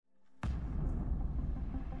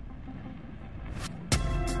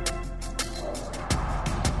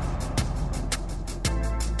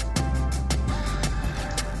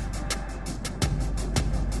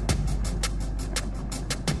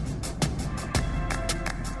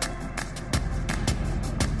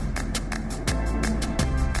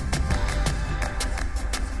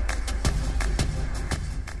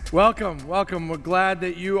Welcome, welcome. We're glad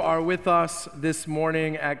that you are with us this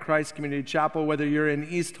morning at Christ Community Chapel, whether you're in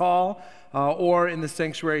East Hall or in the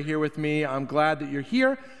sanctuary here with me. I'm glad that you're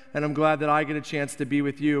here, and I'm glad that I get a chance to be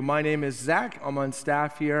with you. My name is Zach. I'm on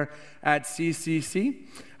staff here at CCC.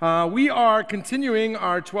 We are continuing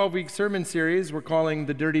our 12-week sermon series we're calling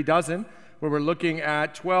The Dirty Dozen, where we're looking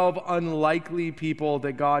at 12 unlikely people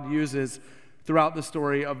that God uses throughout the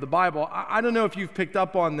story of the Bible. I don't know if you've picked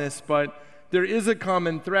up on this, but there is a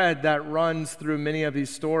common thread that runs through many of these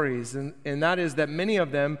stories, and that is that many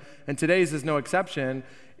of them, and today's is no exception,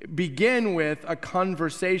 begin with a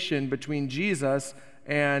conversation between Jesus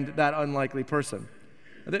and that unlikely person.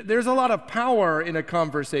 There's a lot of power in a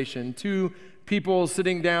conversation, two people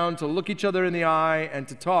sitting down to look each other in the eye and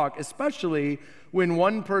to talk, especially when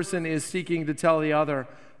one person is seeking to tell the other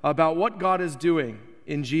about what God is doing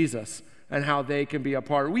in Jesus and how they can be a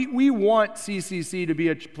part. We want CCC to be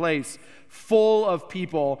a place full of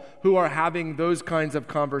people who are having those kinds of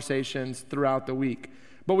conversations throughout the week.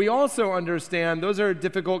 But we also understand those are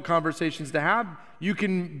difficult conversations to have. You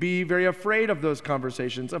can be very afraid of those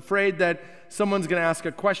conversations, afraid that someone's going to ask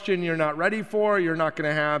a question you're not ready for, you're not going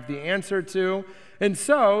to have the answer to. And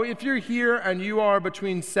so if you're here and you are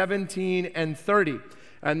between 17 and 30,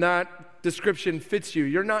 and that description fits you,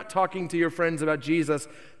 you're not talking to your friends about Jesus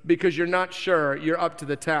because you're not sure you're up to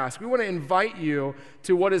the task. We want to invite you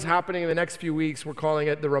to what is happening in the next few weeks. We're calling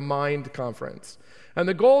it the Remind Conference. And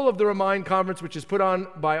the goal of the Remind Conference, which is put on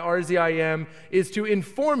by RZIM, is to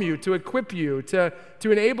inform you, to equip you, to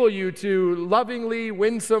enable you to lovingly,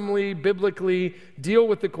 winsomely, biblically deal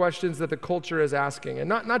with the questions that the culture is asking. And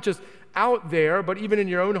not just out there, but even in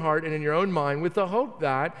your own heart and in your own mind, with the hope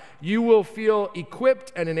that you will feel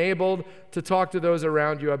equipped and enabled to talk to those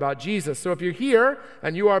around you about Jesus. So if you're here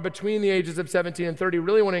and you are between the ages of 17 and 30,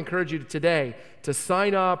 really want to encourage you today to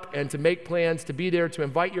sign up and to make plans to be there, to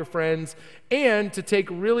invite your friends, and to take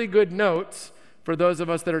really good notes for those of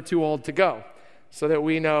us that are too old to go, so that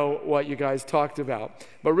we know what you guys talked about.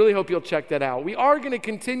 But really hope you'll check that out. We are going to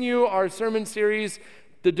continue our sermon series,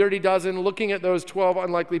 The Dirty Dozen, looking at those 12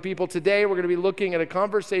 unlikely people. Today, we're going to be looking at a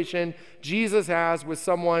conversation Jesus has with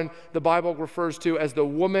someone the Bible refers to as the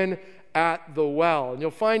woman at the well. And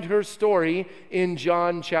you'll find her story in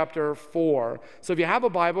John chapter 4. So if you have a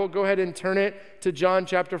Bible, go ahead and turn it to John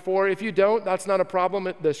chapter 4. If you don't, that's not a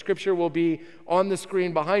problem. The scripture will be on the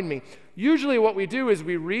screen behind me. Usually what we do is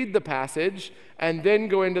we read the passage and then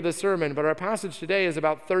go into the sermon, but our passage today is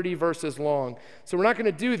about 30 verses long. So we're not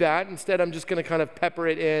going to do that. Instead, I'm just going to kind of pepper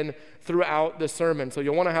it in throughout the sermon. So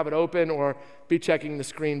you'll want to have it open or be checking the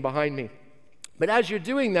screen behind me. But as you're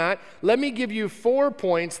doing that, let me give you 4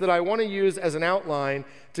 points that I want to use as an outline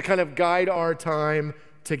to kind of guide our time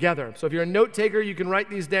together. So if you're a note taker, you can write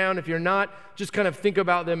these down. If you're not, just kind of think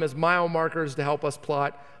about them as mile markers to help us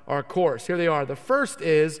plot our course. Here they are. The first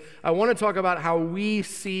is, I want to talk about how we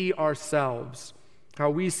see ourselves. How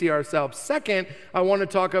we see ourselves. Second, I want to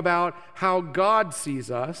talk about how God sees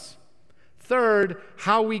us. Third,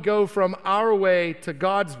 how we go from our way to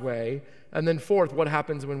God's way. And then fourth, what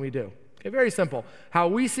happens when we do. Okay, very simple. How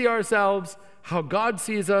we see ourselves, how God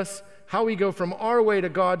sees us, how we go from our way to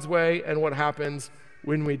God's way, and what happens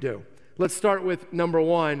when we do. Let's start with number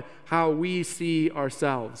 1, how we see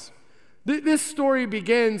ourselves. This story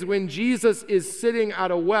begins when Jesus is sitting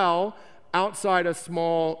at a well outside a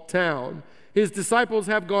small town. His disciples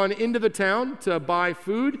have gone into the town to buy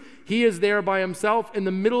food. He is there by himself in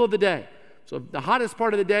the middle of the day. So the hottest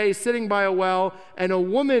part of the day, sitting by a well, and a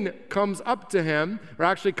woman comes up to him, or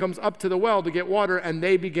actually comes up to the well to get water, and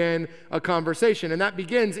they begin a conversation. And that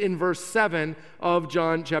begins in verse 7 of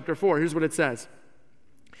John chapter 4. Here's what it says.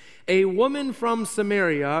 A woman from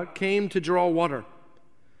Samaria came to draw water.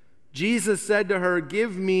 Jesus said to her,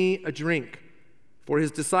 "Give me a drink," for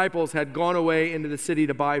his disciples had gone away into the city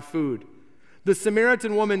to buy food. The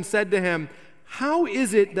Samaritan woman said to him, "How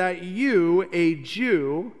is it that you, a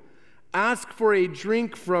Jew, ask for a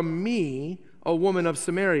drink from me, a woman of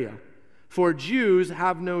Samaria? For Jews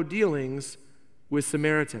have no dealings with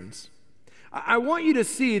Samaritans." I want you to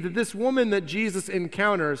see that this woman that Jesus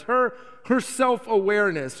encounters, her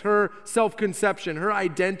self-awareness, her self-conception, her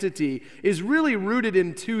identity is really rooted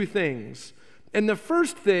in 2 things. And the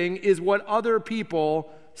first thing is what other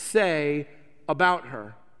people say about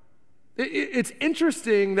her. It's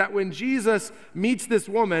interesting that when Jesus meets this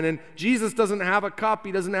woman, and Jesus doesn't have a cup,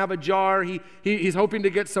 he doesn't have a jar, he's hoping to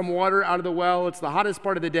get some water out of the well. It's the hottest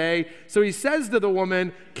part of the day. So he says to the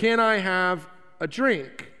woman, "Can I have a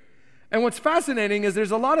drink?" And what's fascinating is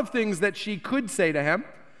there's a lot of things that she could say to him.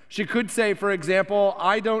 She could say, for example,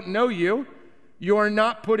 "I don't know you. You're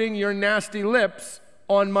not putting your nasty lips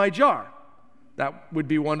on my jar." That would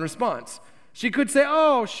be one response. She could say,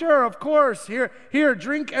 oh, sure, of course, here,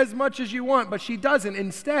 drink as much as you want, but she doesn't.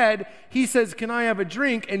 Instead, he says, can I have a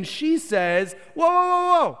drink? And she says, whoa, whoa,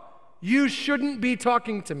 whoa, whoa, you shouldn't be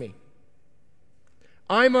talking to me.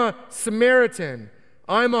 I'm a Samaritan.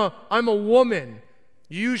 I'm a woman.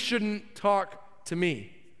 You shouldn't talk to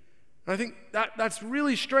me. And I think that's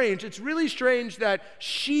really strange. It's really strange that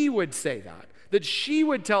she would say that she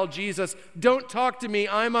would tell Jesus, don't talk to me.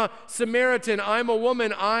 I'm a Samaritan. I'm a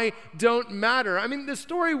woman. I don't matter. I mean, the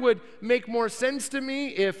story would make more sense to me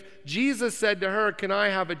if Jesus said to her, can I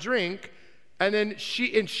have a drink? And then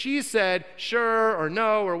she said, sure, or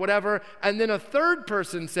no, or whatever. And then a third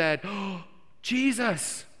person said, oh,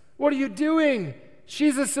 Jesus, what are you doing?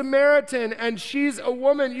 She's a Samaritan and she's a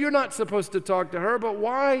woman. You're not supposed to talk to her, but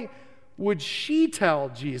why would she tell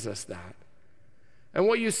Jesus that? And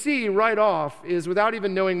what you see right off is, without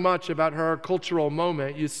even knowing much about her cultural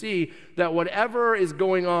moment, you see that whatever is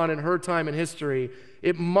going on in her time in history,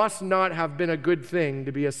 it must not have been a good thing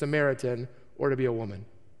to be a Samaritan or to be a woman.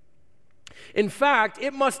 In fact,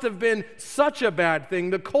 it must have been such a bad thing.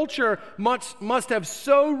 The culture must have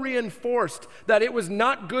so reinforced that it was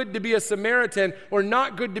not good to be a Samaritan or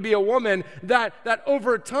not good to be a woman that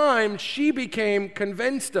over time she became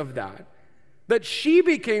convinced of that. That she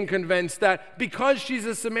became convinced that because she's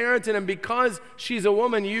a Samaritan and because she's a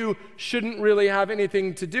woman, you shouldn't really have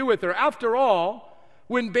anything to do with her. After all,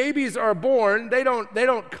 when babies are born, they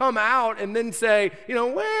don't come out and then say,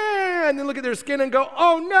 wah, and then look at their skin and go,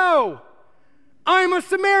 oh no, I'm a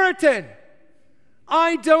Samaritan.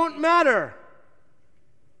 I don't matter.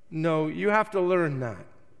 No, you have to learn that.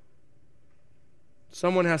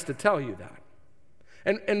 Someone has to tell you that.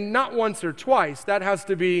 And not once or twice. That has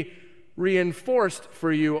to be reinforced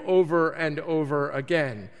for you over and over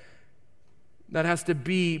again. That has to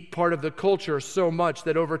be part of the culture so much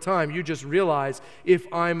that over time you just realize, if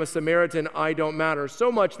I'm a Samaritan, I don't matter.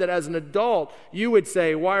 So much that as an adult you would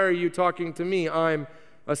say, why are you talking to me? I'm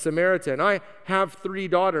a Samaritan. I have 3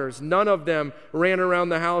 daughters. None of them ran around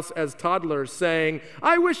the house as toddlers saying,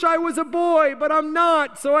 I wish I was a boy, but I'm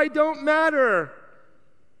not, so I don't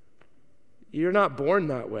You're not born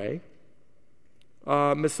that way.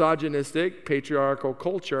 Misogynistic, patriarchal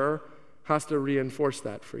culture has to reinforce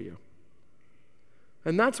that for you.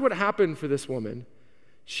 And that's what happened for this woman.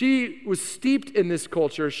 She was steeped in this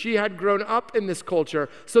culture. She had grown up in this culture,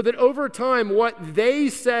 so that over time, what they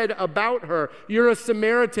said about her, you're a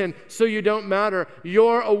Samaritan, so you don't matter.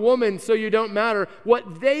 You're a woman, so you don't matter.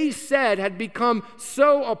 What they said had become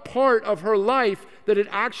so a part of her life that it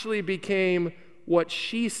actually became what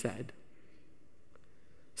she said.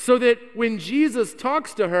 So that when Jesus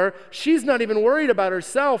talks to her, she's not even worried about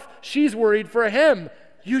herself. She's worried for him.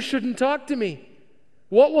 You shouldn't talk to me.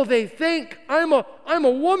 What will they think? I'm a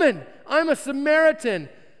woman. I'm a Samaritan.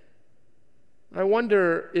 I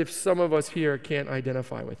wonder if some of us here can't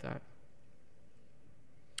identify with that.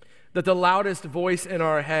 That the loudest voice in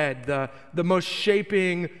our head, the most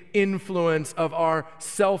shaping influence of our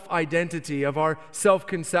self-identity, of our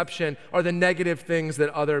self-conception, are the negative things that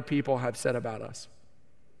other people have said about us.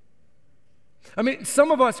 I mean,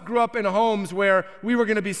 some of us grew up in homes where we were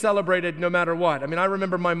going to be celebrated no matter what. I mean, I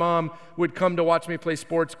remember my mom would come to watch me play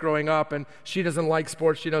sports growing up, and she doesn't like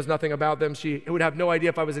sports. She knows nothing about them. She would have no idea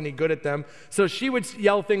if I was any good at them. So she would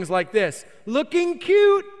yell things like this, looking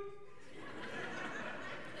cute.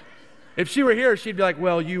 If she were here, she'd be like,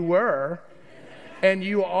 well, you were, and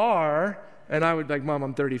you are. And I would be like, Mom,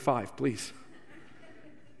 I'm 35, please.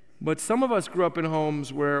 But some of us grew up in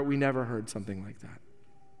homes where we never heard something like that.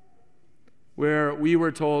 Where we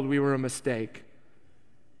were told we were a mistake,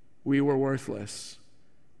 we were worthless,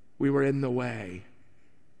 we were in the way,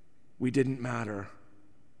 we didn't matter.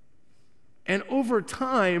 And over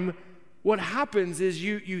time, what happens is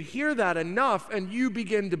you hear that enough and you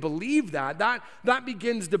begin to believe that. That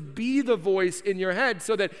begins to be the voice in your head,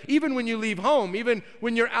 so that even when you leave home, even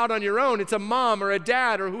when you're out on your own, it's a mom or a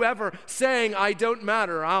dad or whoever saying, I don't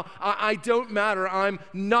matter, I don't matter, I'm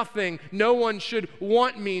nothing, no one should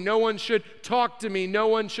want me, no one should talk to me,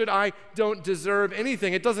 I don't deserve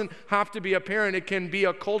anything. It doesn't have to be a parent, it can be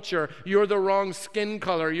a culture. You're the wrong skin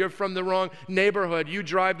color, you're from the wrong neighborhood, you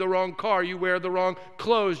drive the wrong car, you wear the wrong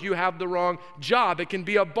clothes, you have the wrong job. It can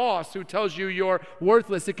be a boss who tells you you're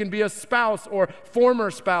worthless. It can be a spouse or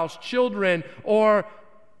former spouse, children, or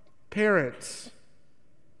parents.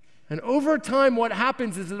 And over time, what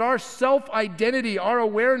happens is that our self-identity, our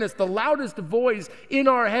awareness, the loudest voice in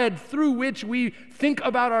our head through which we think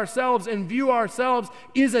about ourselves and view ourselves,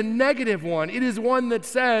 is a negative one. It is one that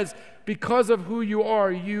says, because of who you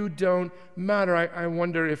are, you don't matter. I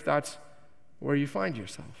wonder if that's where you find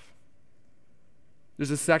yourself. There's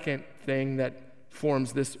a second thing that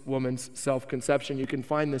forms this woman's self-conception. You can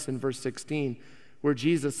find this in verse 16, where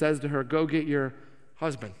Jesus says to her, "Go get your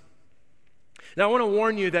husband." Now, I want to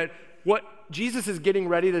warn you that what Jesus is getting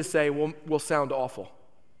ready to say will sound awful.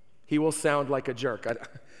 He will sound like a jerk.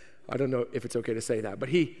 I don't know if it's okay to say that, but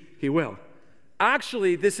he will.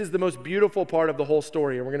 Actually, this is the most beautiful part of the whole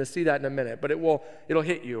story, and we're going to see that in a minute, but it'll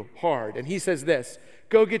hit you hard. And he says this,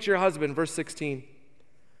 "Go get your husband," verse 16.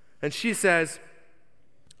 And she says,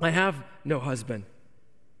 "I have no husband."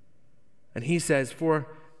 And he says, "For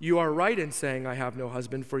you are right in saying, 'I have no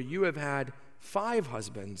husband,' for you have had 5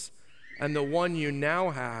 husbands, and the one you now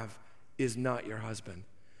have is not your husband."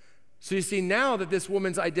 So you see now that this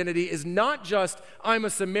woman's identity is not just, I'm a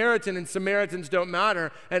Samaritan and Samaritans don't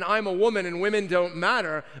matter, and I'm a woman and women don't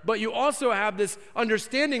matter, but you also have this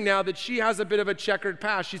understanding now that she has a bit of a checkered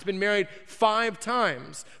past. She's been married 5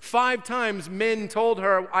 times. 5 times men told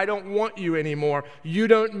her, "I don't want you anymore. You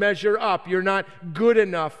don't measure up. You're not good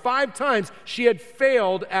enough." 5 times she had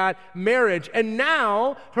failed at marriage, and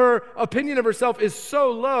now her opinion of herself is so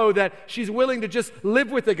low that she's willing to just live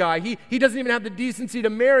with the guy. He doesn't even have the decency to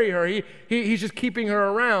marry her. He's just keeping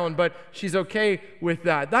her around, but she's okay with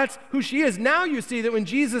that. That's who she is. Now you see that when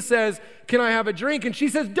Jesus says, "Can I have a drink?" and she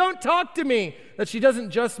says, "Don't talk to me," that she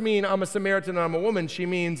doesn't just mean I'm a Samaritan and I'm a woman. She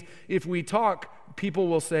means if we talk, people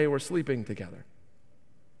will say we're sleeping together.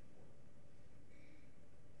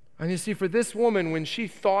 And you see, for this woman, when she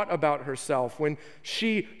thought about herself, when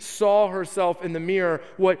she saw herself in the mirror,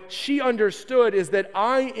 what she understood is that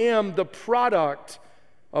I am the product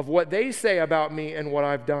of what they say about me and what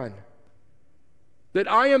I've done. That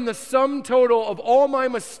I am the sum total of all my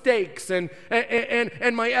mistakes and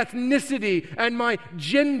my ethnicity and my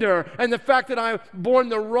gender and the fact that I've born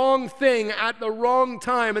the wrong thing at the wrong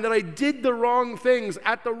time and that I did the wrong things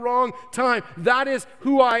at the wrong time. That is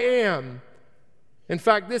who I am. In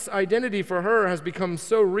fact, this identity for her has become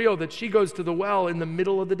so real that she goes to the well in the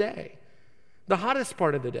middle of the day, the hottest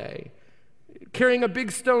part of the day, carrying a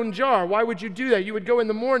big stone jar. Why would you do that? You would go in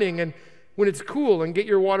the morning and when it's cool and get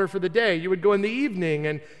your water for the day. You would go in the evening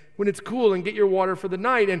and when it's cool and get your water for the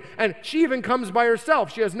night. And she even comes by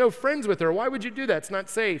herself. She has no friends with her. Why would you do that? It's not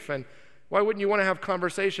safe. And why wouldn't you want to have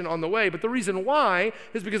conversation on the way? But the reason why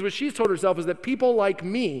is because what she's told herself is that people like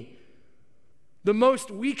me, the most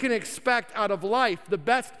we can expect out of life, the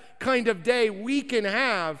best kind of day we can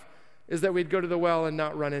have is that we'd go to the well and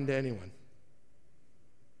not run into anyone.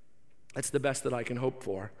 That's the best that I can hope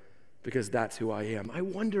for, because that's who I am. I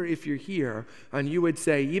wonder if you're here and you would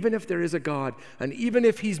say, even if there is a God, and even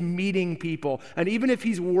if he's meeting people, and even if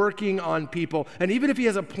he's working on people, and even if he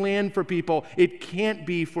has a plan for people, it can't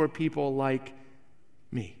be for people like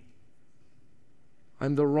me.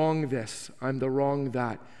 I'm the wrong this, I'm the wrong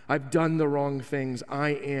that. I've done the wrong things. I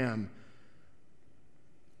am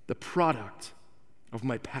the product of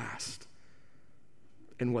my past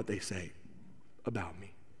and what they say about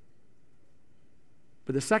me.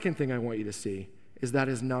 But the second thing I want you to see is that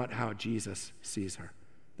is not how Jesus sees her.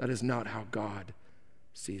 That is not how God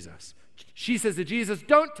sees us. She says to Jesus,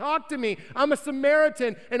 "Don't talk to me. I'm a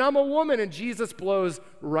Samaritan and I'm a woman." And Jesus blows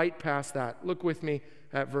right past that. Look with me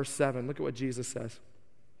at verse 7. Look at what Jesus says.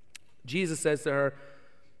 Jesus says to her,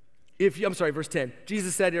 verse 10.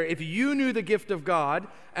 Jesus said to her, "If you knew the gift of God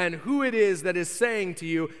and who it is that is saying to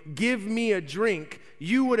you, 'Give me a drink,'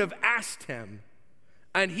 you would have asked him,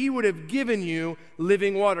 and he would have given you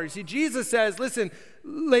living water." You see, Jesus says, listen,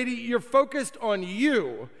 lady, you're focused on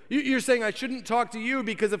you. You're saying I shouldn't talk to you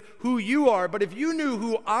because of who you are, but if you knew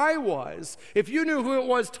who I was, if you knew who it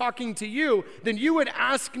was talking to you, then you would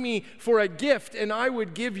ask me for a gift and I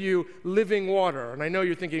would give you living water. And I know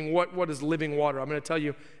you're thinking, what is living water? I'm going to tell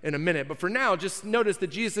you in a minute. But for now, just notice that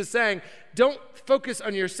Jesus is saying, don't focus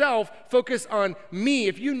on yourself, focus on me.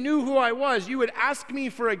 If you knew who I was, you would ask me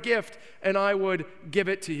for a gift and I would give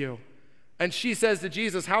it to you. And she says to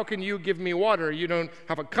Jesus, "How can you give me water? You don't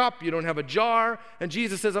have a cup, you don't have a jar." And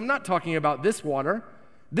Jesus says, "I'm not talking about this water.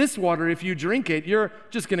 This water, if you drink it, you're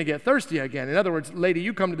just going to get thirsty again." In other words, lady,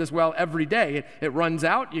 you come to this well every day. It runs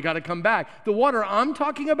out, you got to come back. The water I'm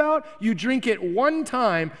talking about, you drink it one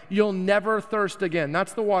time, you'll never thirst again.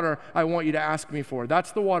 That's the water I want you to ask me for.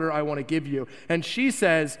 That's the water I want to give you. And she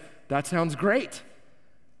says, "That sounds great."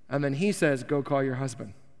 And then he says, "Go call your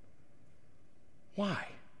husband." Why?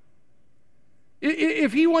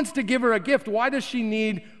 If he wants to give her a gift, why does she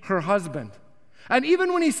need her husband? And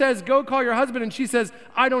even when he says, "Go call your husband," and she says,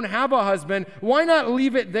 "I don't have a husband," why not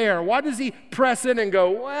leave it there? Why does he press in and go,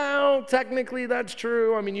 "Well, technically that's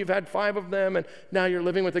true. I mean, you've had 5 of them and now you're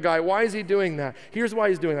living with a guy." Why is he doing that? Here's why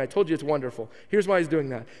he's doing that. I told you it's wonderful. Here's why he's doing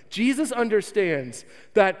that. Jesus understands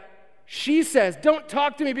that She says, don't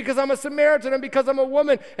talk to me because I'm a Samaritan and because I'm a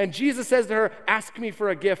woman. And Jesus says to her, ask me for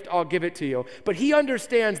a gift, I'll give it to you. But he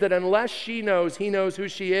understands that unless he knows who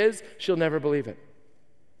she is, she'll never believe it.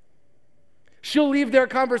 She'll leave their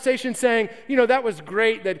conversation saying, that was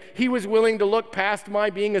great that he was willing to look past my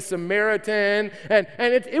being a Samaritan. And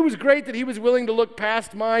it was great that he was willing to look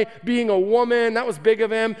past my being a woman. That was big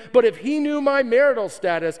of him. But if he knew my marital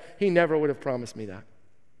status, he never would have promised me that.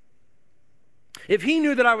 If he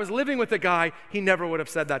knew that I was living with a guy, he never would have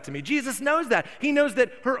said that to me. Jesus knows that. He knows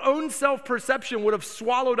that her own self-perception would have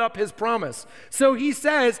swallowed up his promise. So he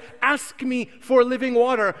says, ask me for living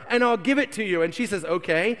water and I'll give it to you. And she says,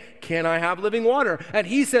 okay, can I have living water? And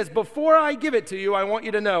he says, before I give it to you, I want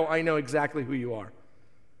you to know I know exactly who you are.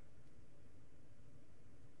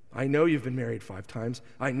 I know you've been married 5 times.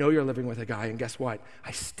 I know you're living with a guy. And guess what?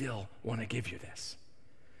 I still want to give you this.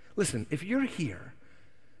 Listen, if you're here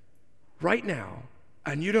right now,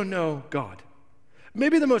 and you don't know God,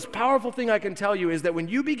 maybe the most powerful thing I can tell you is that when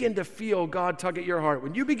you begin to feel God tug at your heart,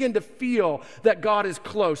 when you begin to feel that God is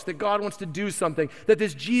close, that God wants to do something, that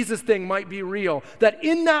this Jesus thing might be real, that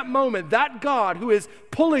in that moment, that God who is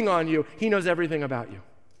pulling on you, he knows everything about you.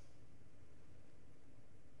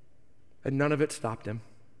 And none of it stopped him.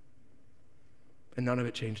 And none of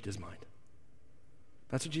it changed his mind.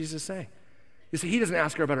 That's what Jesus is saying. You see, he doesn't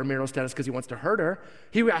ask her about her marital status because he wants to hurt her.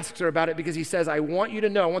 He asks her about it because he says, I want you to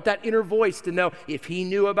know, I want that inner voice to know, if he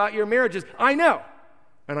knew about your marriages, I know,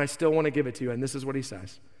 and I still want to give it to you. And this is what he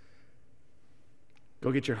says.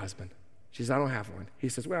 Go get your husband. She says, I don't have one. He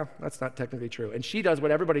says, well, that's not technically true. And she does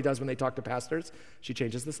what everybody does when they talk to pastors. She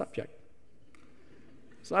changes the subject.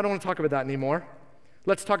 So I don't want to talk about that anymore.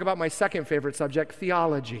 Let's talk about my second favorite subject,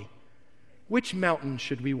 theology. Which mountain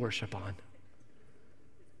should we worship on?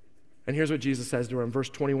 And here's what Jesus says to her in verse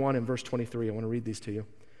 21 and verse 23. I want to read these to you.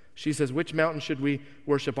 She says, which mountain should we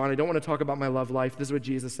worship on? I don't want to talk about my love life. This is what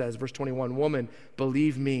Jesus says. Verse 21, woman,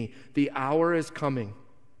 believe me, the hour is coming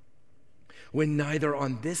when neither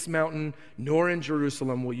on this mountain nor in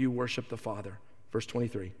Jerusalem will you worship the Father. Verse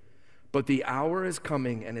 23, but the hour is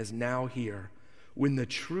coming and is now here when the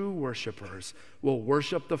true worshipers will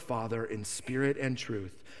worship the Father in spirit and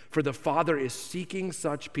truth. For the Father is seeking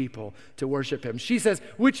such people to worship him. She says,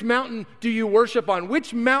 which mountain do you worship on?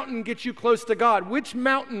 Which mountain gets you close to God? Which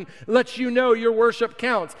mountain lets you know your worship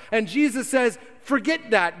counts? And Jesus says, forget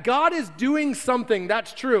that. God is doing something.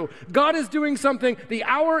 That's true. God is doing something. The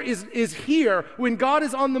hour is here when God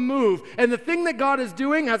is on the move. And the thing that God is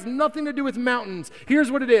doing has nothing to do with mountains.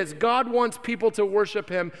 Here's what it is. God wants people to worship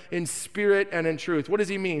him in spirit and in truth. What does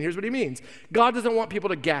he mean? Here's what he means. God doesn't want people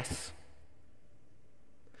to guess.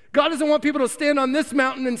 God doesn't want people to stand on this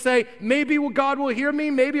mountain and say, maybe God will hear me,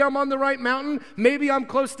 maybe I'm on the right mountain, maybe I'm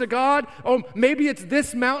close to God, oh, maybe it's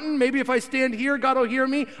this mountain, maybe if I stand here, God will hear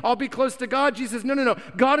me, I'll be close to God. Jesus says, no.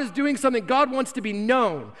 God is doing something. God wants to be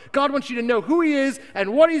known. God wants you to know who he is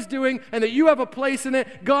and what he's doing and that you have a place in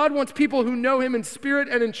it. God wants people who know him in spirit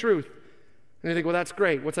and in truth. And you think, well, that's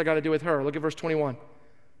great. What's that got to do with her? Look at verse 21.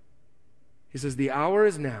 He says, the hour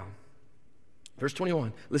is now. Verse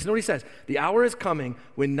 21, listen to what he says. The hour is coming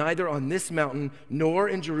when neither on this mountain nor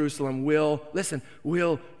in Jerusalem will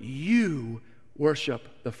you worship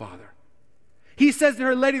the Father. He says to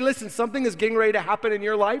her, lady, listen, something is getting ready to happen in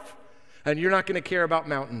your life, and you're not going to care about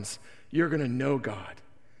mountains. You're going to know God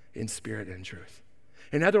in spirit and truth.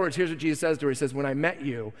 In other words, here's what Jesus says to her. He says, when I met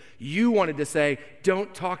you, you wanted to say,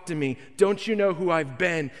 don't talk to me. Don't you know who I've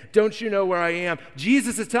been? Don't you know where I am?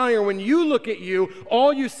 Jesus is telling her, when you look at you,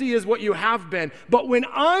 all you see is what you have been. But when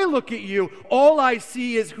I look at you, all I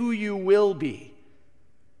see is who you will be.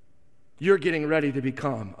 You're getting ready to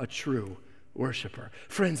become a true worshiper.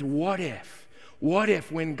 Friends, what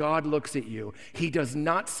if when God looks at you, he does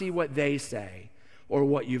not see what they say or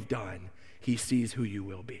what you've done, he sees who you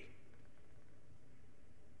will be?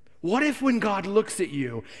 What if when God looks at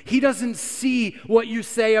you, he doesn't see what you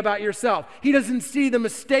say about yourself? He doesn't see the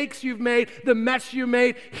mistakes you've made, the mess you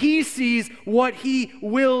made. He sees what he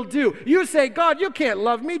will do. You say, God, you can't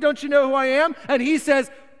love me. Don't you know who I am? And he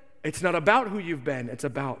says, it's not about who you've been. It's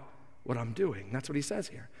about what I'm doing. That's what he says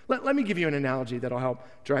here. Let me give you an analogy that'll help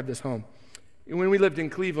drive this home. When we lived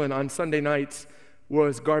in Cleveland, on Sunday nights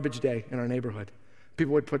was garbage day in our neighborhood.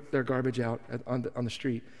 People would put their garbage out on the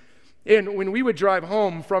street. And when we would drive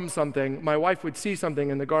home from something, my wife would see something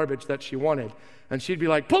in the garbage that she wanted. And she'd be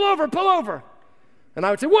like, pull over, pull over. And I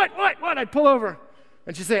would say, what? I'd pull over.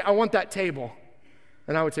 And she'd say, I want that table.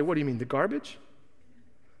 And I would say, what do you mean, the garbage?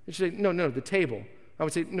 And she'd say, no, the table. I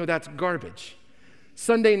would say, no, that's garbage.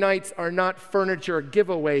 Sunday nights are not furniture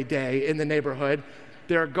giveaway day in the neighborhood.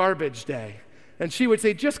 They're garbage day. And she would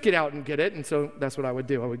say, just get out and get it. And so that's what I would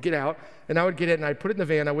do. I would get out, and I would get it, and I'd put it in the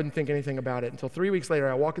van. I wouldn't think anything about it until 3 weeks later,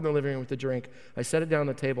 I walk in the living room with the drink. I set it down on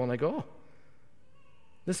the table, and I go, oh,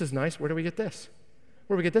 this is nice. Where do we get this?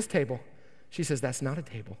 Where do we get this table? She says, that's not a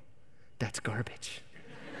table. That's garbage.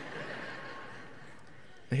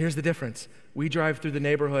 And here's the difference. We drive through the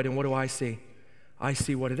neighborhood, and what do I see? I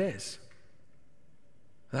see what it is.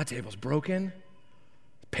 That table's broken,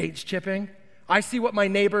 paint's chipping. I see what my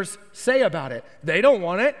neighbors say about it. They don't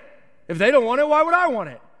want it. If they don't want it, why would I want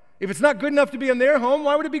it? If it's not good enough to be in their home,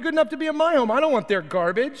 why would it be good enough to be in my home? I don't want their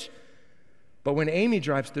garbage. But when Amy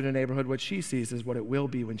drives through the neighborhood, what she sees is what it will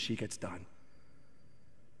be when she gets done.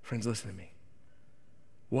 Friends, listen to me.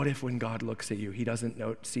 What if when God looks at you, he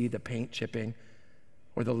doesn't see the paint chipping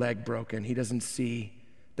or the leg broken? He doesn't see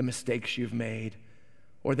the mistakes you've made,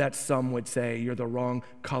 or that some would say you're the wrong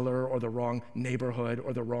color or the wrong neighborhood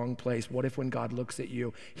or the wrong place. What if when God looks at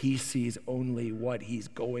you, he sees only what he's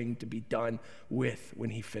going to be done with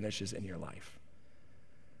when he finishes in your life?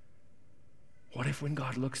 What if when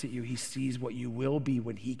God looks at you, he sees what you will be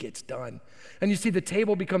when he gets done? And you see, the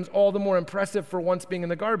table becomes all the more impressive for once being in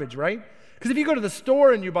the garbage, right? Because if you go to the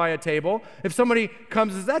store and you buy a table, if somebody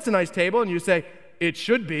comes and says, that's a nice table, and you say, it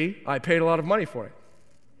should be, I paid a lot of money for it.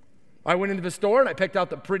 I went into the store and I picked out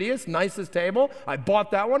the prettiest, nicest table. I bought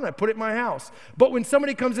that one and I put it in my house. But when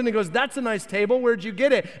somebody comes in and goes, that's a nice table, where'd you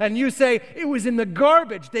get it? And you say, it was in the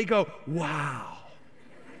garbage. They go, wow.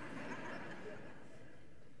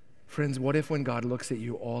 Friends, what if when God looks at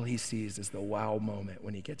you, all he sees is the wow moment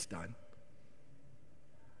when he gets done?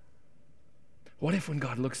 What if when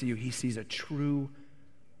God looks at you, he sees a true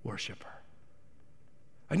worshiper?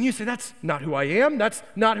 And you say, that's not who I am. That's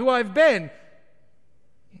not who I've been.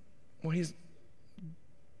 Well, he's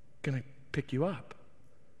going to pick you up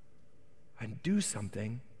and do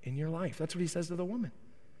something in your life. That's what he says to the woman.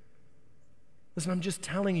 Listen, I'm just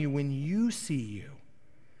telling you, when you see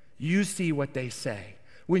you see what they say.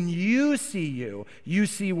 When you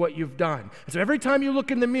see what you've done. And so every time you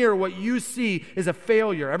look in the mirror, what you see is a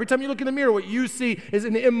failure. Every time you look in the mirror, what you see is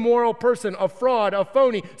an immoral person, a fraud, a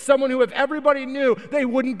phony, someone who if everybody knew, they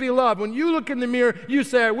wouldn't be loved. When you look in the mirror, you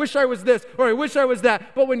say, I wish I was this, or I wish I was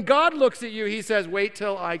that. But when God looks at you, he says, wait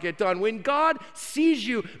till I get done. When God sees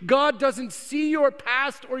you, God doesn't see your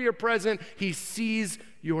past or your present. He sees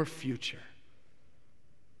your future.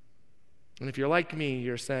 And if you're like me,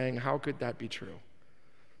 you're saying, how could that be true?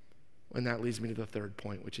 And that leads me to the third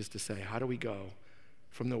point, which is to say, how do we go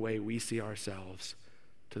from the way we see ourselves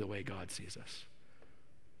to the way God sees us?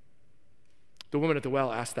 The woman at the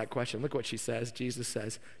well asked that question. Look what she says. Jesus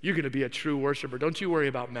says, you're going to be a true worshiper. Don't you worry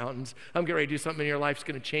about mountains. I'm getting ready to do something in your life. It's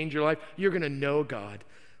going to change your life. You're going to know God.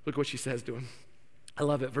 Look what she says to him. I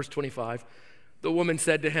love it. Verse 25. The woman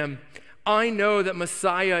said to him, I know that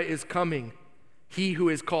Messiah is coming, he who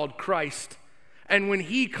is called Christ. And when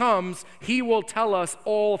he comes, he will tell us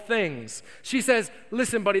all things. She says,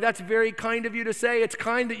 listen, buddy, that's very kind of you to say. It's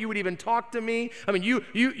kind that you would even talk to me. I mean,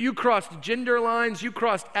 you crossed gender lines. You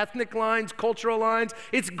crossed ethnic lines, cultural lines.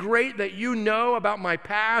 It's great that you know about my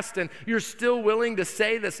past and you're still willing to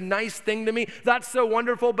say this nice thing to me. That's so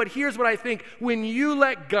wonderful. But here's what I think. When you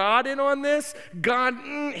let God in on this, God,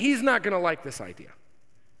 he's not going to like this idea.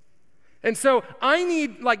 And so I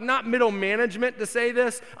need, not middle management to say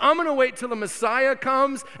this. I'm going to wait till the Messiah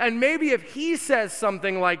comes, and maybe if he says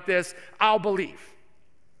something like this, I'll believe.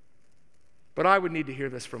 But I would need to hear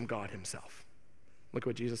this from God himself. Look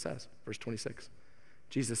what Jesus says, verse 26.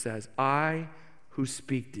 Jesus says, I who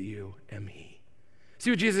speak to you am he.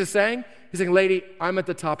 See what Jesus is saying? He's saying, lady, I'm at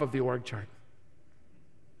the top of the org chart.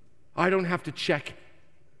 I don't have to check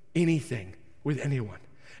anything with anyone.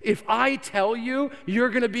 If I tell you you're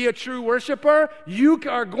going to be a true worshiper, you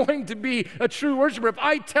are going to be a true worshiper. If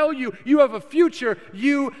I tell you you have a future,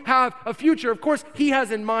 you have a future. Of course, he has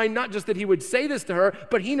in mind not just that he would say this to her,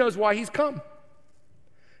 but he knows why he's come.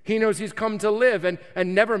 He knows he's come to live and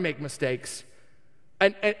never make mistakes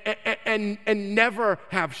and never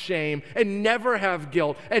have shame and never have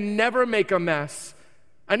guilt and never make a mess.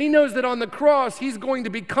 And he knows that on the cross, he's going to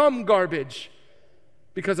become garbage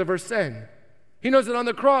because of her sin. He knows that on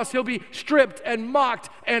the cross, he'll be stripped and mocked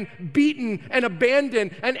and beaten and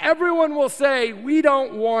abandoned, and everyone will say, we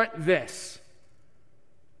don't want this.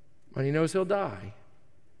 And he knows he'll die.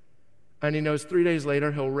 And he knows 3 days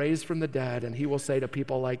later, he'll raise from the dead, and he will say to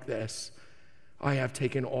people like this, I have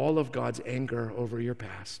taken all of God's anger over your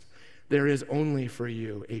past. There is only for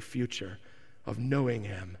you a future of knowing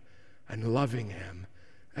him and loving him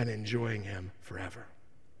and enjoying him forever.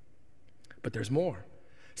 But there's more.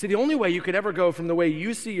 See, the only way you could ever go from the way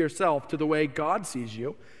you see yourself to the way God sees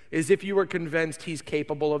you is if you were convinced he's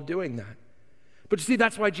capable of doing that. But you see,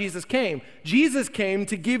 that's why Jesus came. Jesus came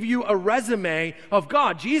to give you a resume of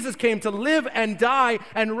God. Jesus came to live and die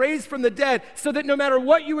and raise from the dead so that no matter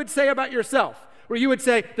what you would say about yourself, where you would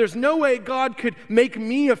say, there's no way God could make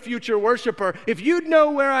me a future worshiper. If you'd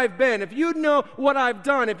know where I've been, if you'd know what I've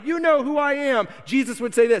done, if you know who I am, Jesus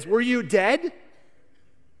would say this, were you dead?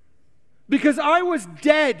 Because I was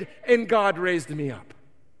dead and God raised me up.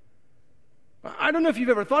 I don't know if you've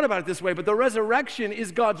ever thought about it this way, but the resurrection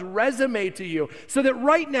is God's resume to you. So that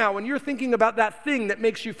right now, when you're thinking about that thing that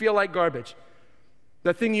makes you feel like garbage,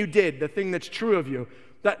 the thing you did, the thing that's true of you,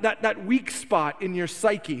 that weak spot in your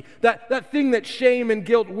psyche, that thing that shame and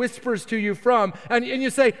guilt whispers to you from, and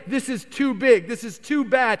you say, this is too big, this is too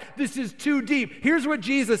bad, this is too deep. Here's what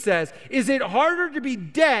Jesus says, is it harder to be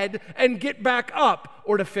dead and get back up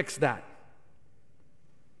or to fix that?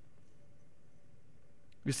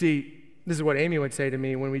 You see, this is what Amy would say to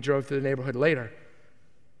me when we drove through the neighborhood later.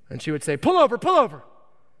 And she would say, pull over, pull over.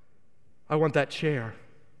 I want that chair.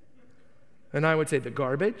 And I would say, the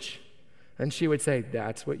garbage? And she would say,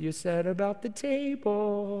 that's what you said about the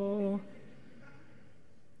table.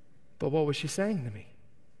 But what was she saying to me?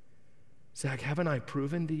 Zach, haven't I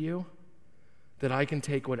proven to you that I can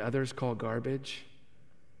take what others call garbage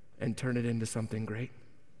and turn it into something great?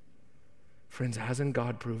 Friends, hasn't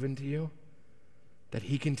God proven to you that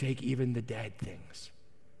he can take even the dead things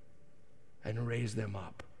and raise them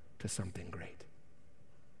up to something great?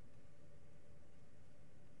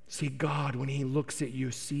 See, God, when he looks at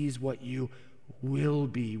you, sees what you will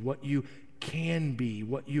be, what you can be,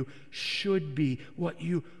 what you should be, what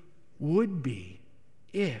you would be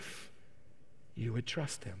if you would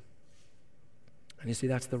trust him. And you see,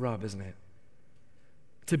 that's the rub, isn't it?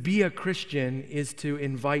 To be a Christian is to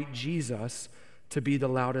invite Jesus to be the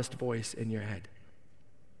loudest voice in your head.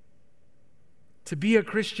 To be a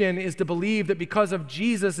Christian is to believe that because of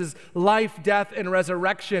Jesus' life, death, and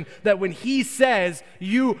resurrection, that when he says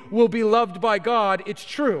you will be loved by God, it's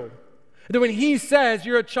true. That when he says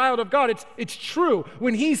you're a child of God, it's true.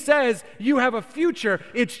 When he says you have a future,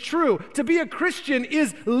 it's true. To be a Christian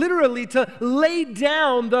is literally to lay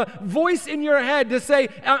down the voice in your head to say,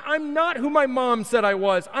 I'm not who my mom said I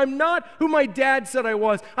was. I'm not who my dad said I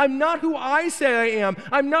was. I'm not who I say I am.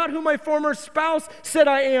 I'm not who my former spouse said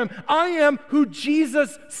I am. I am who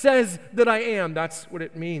Jesus says that I am. That's what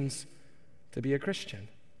it means to be a Christian.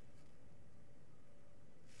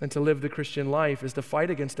 And to live the Christian life is to fight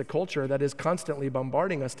against a culture that is constantly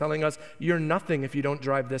bombarding us, telling us, you're nothing if you don't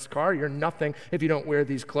drive this car. You're nothing if you don't wear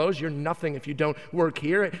these clothes. You're nothing if you don't work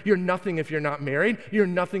here. You're nothing if you're not married. You're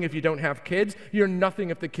nothing if you don't have kids. You're nothing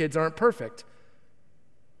if the kids aren't perfect.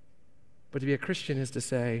 But to be a Christian is to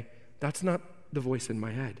say, that's not the voice in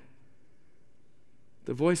my head.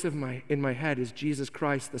 The voice in my head is Jesus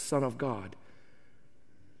Christ, the Son of God,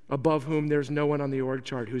 above whom there's no one on the org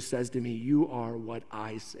chart who says to me, you are what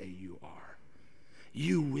I say you are.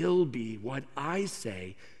 You will be what I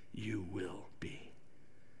say you will be.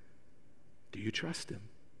 Do you trust him?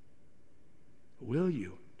 Will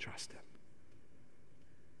you trust him?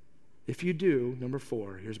 If you do, number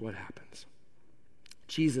 4, here's what happens.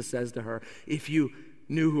 Jesus says to her, if you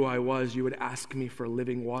knew who I was, you would ask me for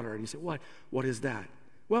living water. And you say, what is that?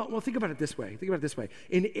 Well, think about it this way.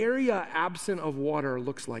 An area absent of water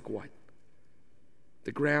looks like what?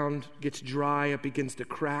 The ground gets dry, it begins to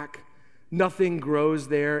crack. Nothing grows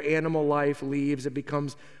there. Animal life leaves. It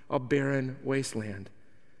becomes a barren wasteland.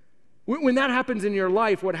 When that happens in your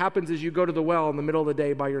life, what happens is you go to the well in the middle of the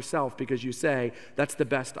day by yourself because you say, that's the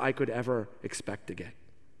best I could ever expect to get.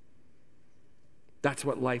 That's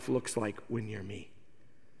what life looks like when you're me.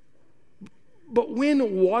 But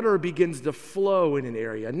when water begins to flow in an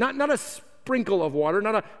area, not a sprinkle of water,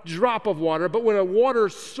 not a drop of water, but when a water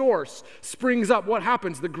source springs up, what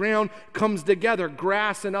happens? The ground comes together.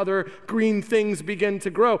 Grass and other green things begin to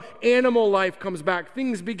grow. Animal life comes back.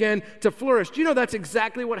 Things begin to flourish. Do you know that's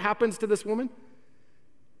exactly what happens to this woman?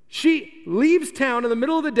 She leaves town in the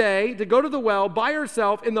middle of the day to go to the well by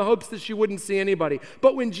herself in the hopes that she wouldn't see anybody.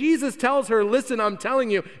 But when Jesus tells her, listen, I'm telling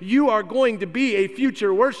you, you are going to be a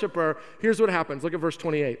future worshiper, here's what happens. Look at verse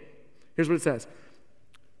 28. Here's what it says.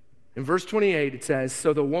 In verse 28, it says,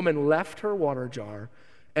 so the woman left her water jar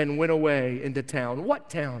and went away into town. What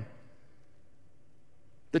town?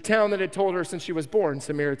 The town that had told her since she was born,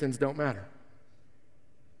 Samaritans don't matter.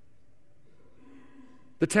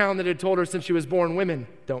 The town that had told her since she was born, women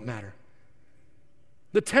don't matter.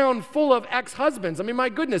 The town full of ex-husbands. I mean, my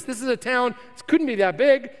goodness, this is a town, it couldn't be that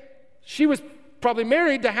big. She was probably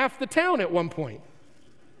married to half the town at one point.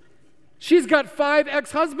 She's got 5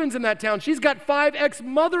 ex-husbands in that town. She's got 5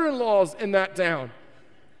 ex-mother-in-laws in that town.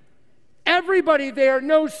 Everybody there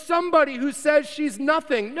knows somebody who says she's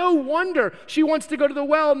nothing. No wonder she wants to go to the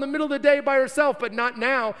well in the middle of the day by herself, but not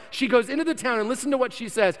now. She goes into the town and listen to what she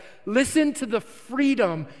says. Listen to the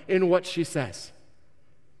freedom in what she says.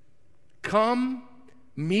 Come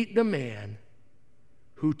meet the man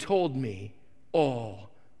who told me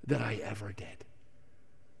all that I ever did.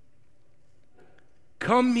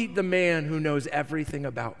 Come meet the man who knows everything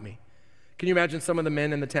about me. Can you imagine some of the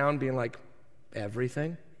men in the town being like,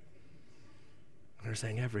 everything? And they're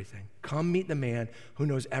saying everything. Come meet the man who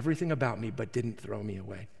knows everything about me but didn't throw me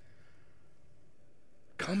away.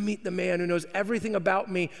 Come meet the man who knows everything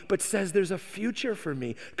about me but says there's a future for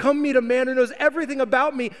me. Come meet a man who knows everything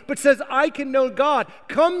about me but says I can know God.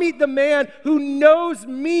 Come meet the man who knows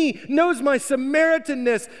me, knows my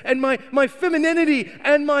Samaritanness and my femininity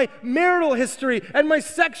and my marital history and my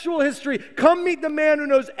sexual history. Come meet the man who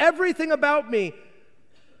knows everything about me.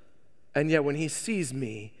 And yet when he sees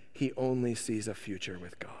me, he only sees a future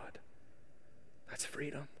with God. That's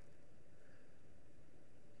freedom.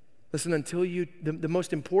 Listen, until the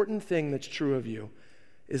most important thing that's true of you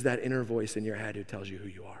is that inner voice in your head who tells you who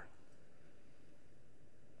you are.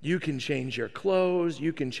 You can change your clothes,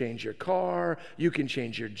 you can change your car, you can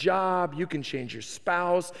change your job, you can change your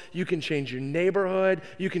spouse, you can change your neighborhood,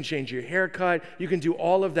 you can change your haircut, you can do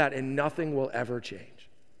all of that and nothing will ever change.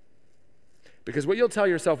 Because what you'll tell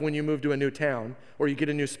yourself when you move to a new town or you get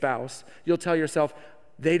a new spouse, you'll tell yourself,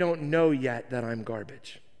 they don't know yet that I'm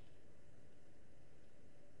garbage.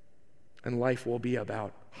 And life will be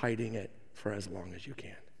about hiding it for as long as you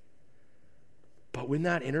can. But when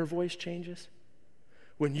that inner voice changes,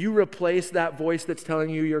 when you replace that voice that's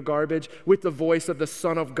telling you you're garbage with the voice of the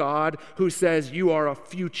Son of God who says you are a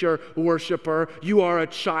future worshiper, you are a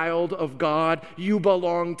child of God, you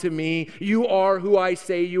belong to me, you are who I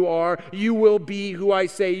say you are, you will be who I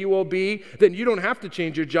say you will be, then you don't have to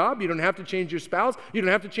change your job, you don't have to change your spouse, you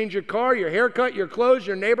don't have to change your car, your haircut, your clothes,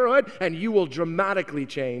 your neighborhood, and you will dramatically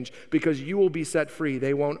change because you will be set free.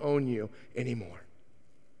 They won't own you anymore.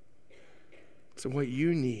 So what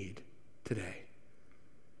you need today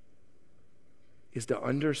is to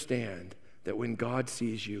understand that when God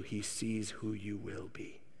sees you, he sees who you will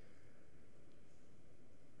be.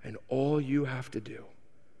 And all you have to do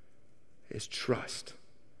is trust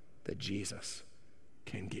that Jesus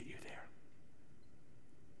can get you there.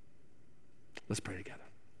 Let's pray together.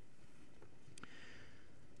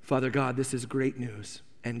 Father God, this is great news,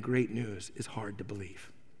 and great news is hard to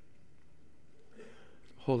believe.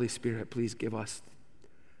 Holy Spirit, please give us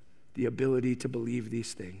the ability to believe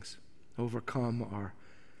these things. Overcome our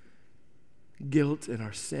guilt and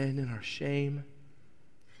our sin and our shame.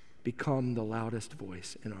 Become the loudest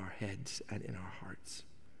voice in our heads and in our hearts.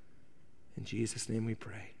 In Jesus' name we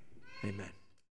pray. Amen.